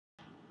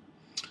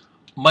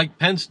Mike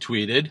Pence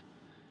tweeted,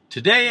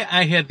 "Today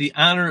I had the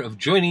honor of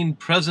joining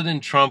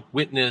President Trump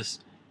witness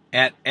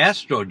at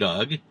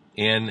AstroDug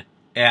and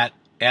at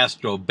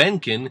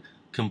AstroBenkin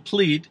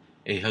complete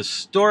a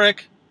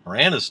historic or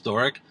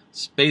ahistoric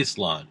space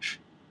launch.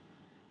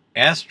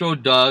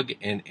 AstroDug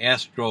and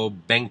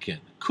AstroBenkin.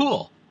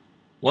 Cool.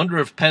 Wonder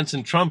if Pence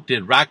and Trump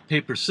did rock,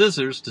 paper,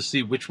 scissors to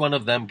see which one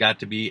of them got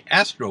to be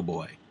Astro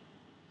Boy."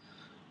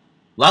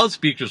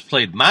 Loudspeakers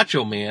played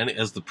Macho Man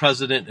as the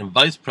president and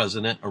vice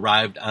president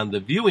arrived on the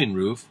viewing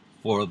roof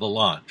for the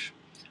launch.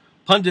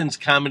 Pundits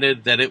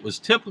commented that it was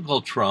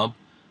typical Trump,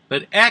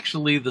 but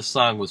actually the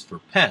song was for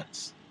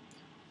Pence.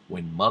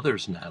 When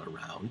Mother's not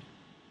around,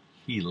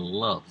 he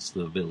loves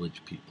the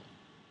village people.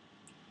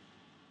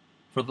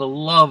 For the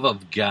love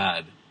of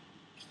God,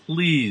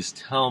 please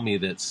tell me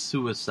that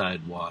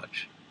Suicide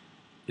Watch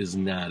is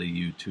not a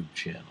YouTube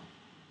channel.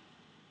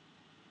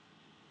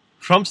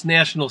 Trump's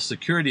national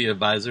security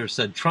advisor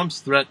said Trump's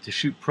threat to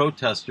shoot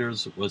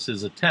protesters was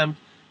his attempt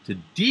to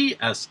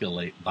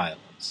de-escalate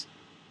violence.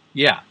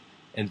 Yeah,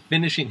 and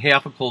finishing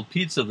half a cold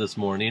pizza this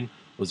morning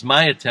was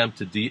my attempt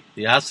to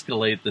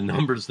de-escalate the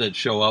numbers that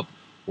show up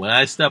when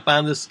I step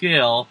on the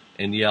scale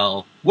and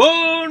yell,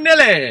 "Whoa,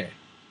 Nelly!"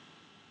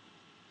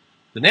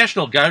 The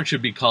National Guard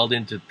should be called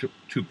in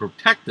to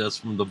protect us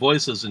from the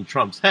voices in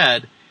Trump's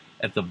head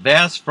at the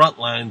vast front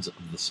lines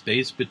of the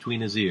space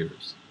between his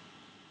ears.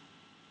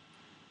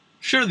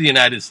 Sure, the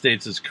United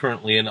States is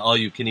currently an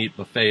all-you-can-eat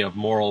buffet of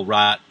moral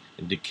rot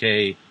and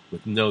decay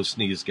with no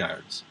sneeze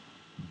guards.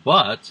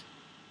 But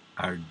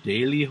our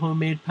daily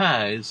homemade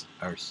pies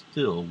are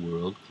still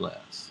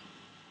world-class.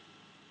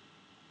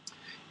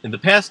 In the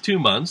past 2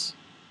 months,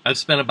 I've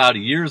spent about a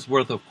year's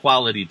worth of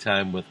quality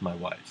time with my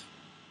wife.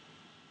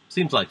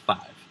 Seems like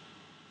 5.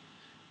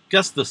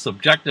 Guess the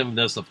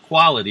subjectiveness of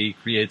quality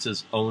creates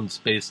its own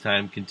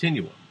space-time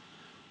continuum,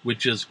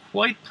 which is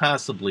quite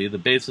possibly the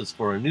basis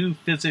for a new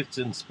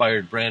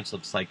physics-inspired branch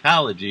of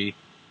psychology,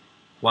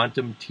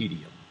 quantum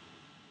tedium.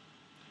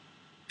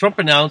 Trump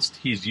announced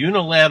he's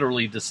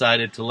unilaterally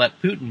decided to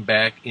let Putin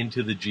back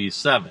into the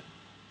G7.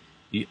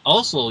 He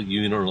also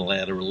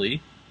unilaterally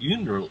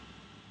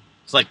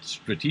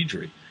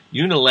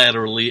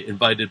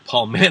invited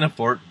Paul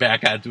Manafort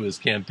back onto his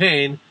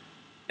campaign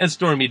and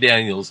Stormy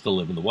Daniels to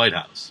live in the White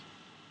House.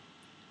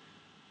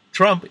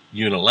 Trump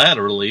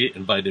unilaterally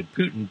invited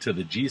Putin to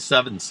the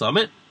G7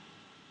 summit?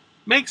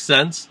 Makes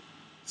sense,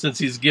 since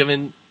he's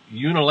given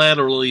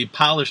unilaterally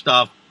polished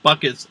off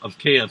buckets of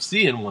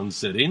KFC in one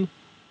sitting,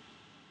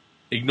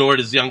 ignored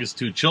his youngest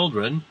 2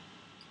 children,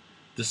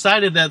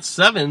 decided that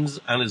 7s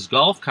on his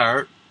golf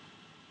cart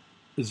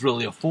is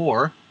really a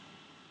 4,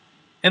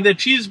 and that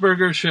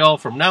cheeseburgers shall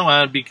from now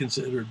on be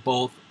considered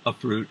both a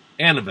fruit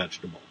and a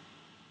vegetable.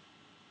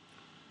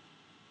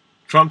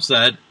 Trump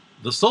said,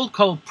 "The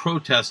so-called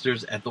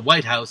protesters at the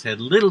White House had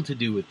little to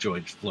do with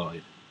George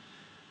Floyd.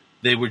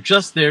 They were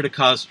just there to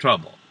cause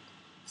trouble.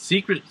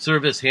 Secret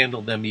Service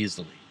handled them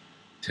easily.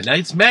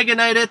 Tonight's MAGA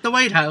night at the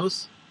White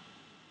House."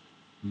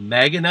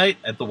 MAGA night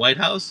at the White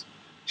House?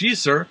 Gee,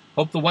 sir,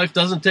 hope the wife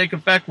doesn't take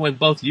effect when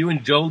both you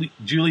and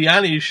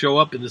Giuliani show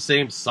up in the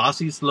same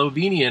saucy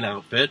Slovenian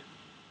outfit.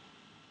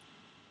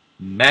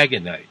 MAGA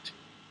night.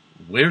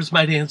 Where's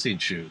my dancing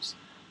shoes?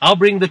 I'll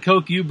bring the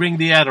Coke, you bring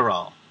the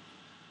Adderall.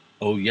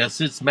 Oh, yes,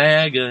 it's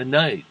MAGA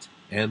night,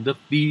 and the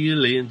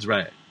feeling's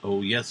right.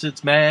 Oh, yes,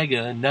 it's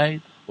MAGA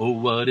night. Oh,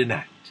 what a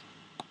night.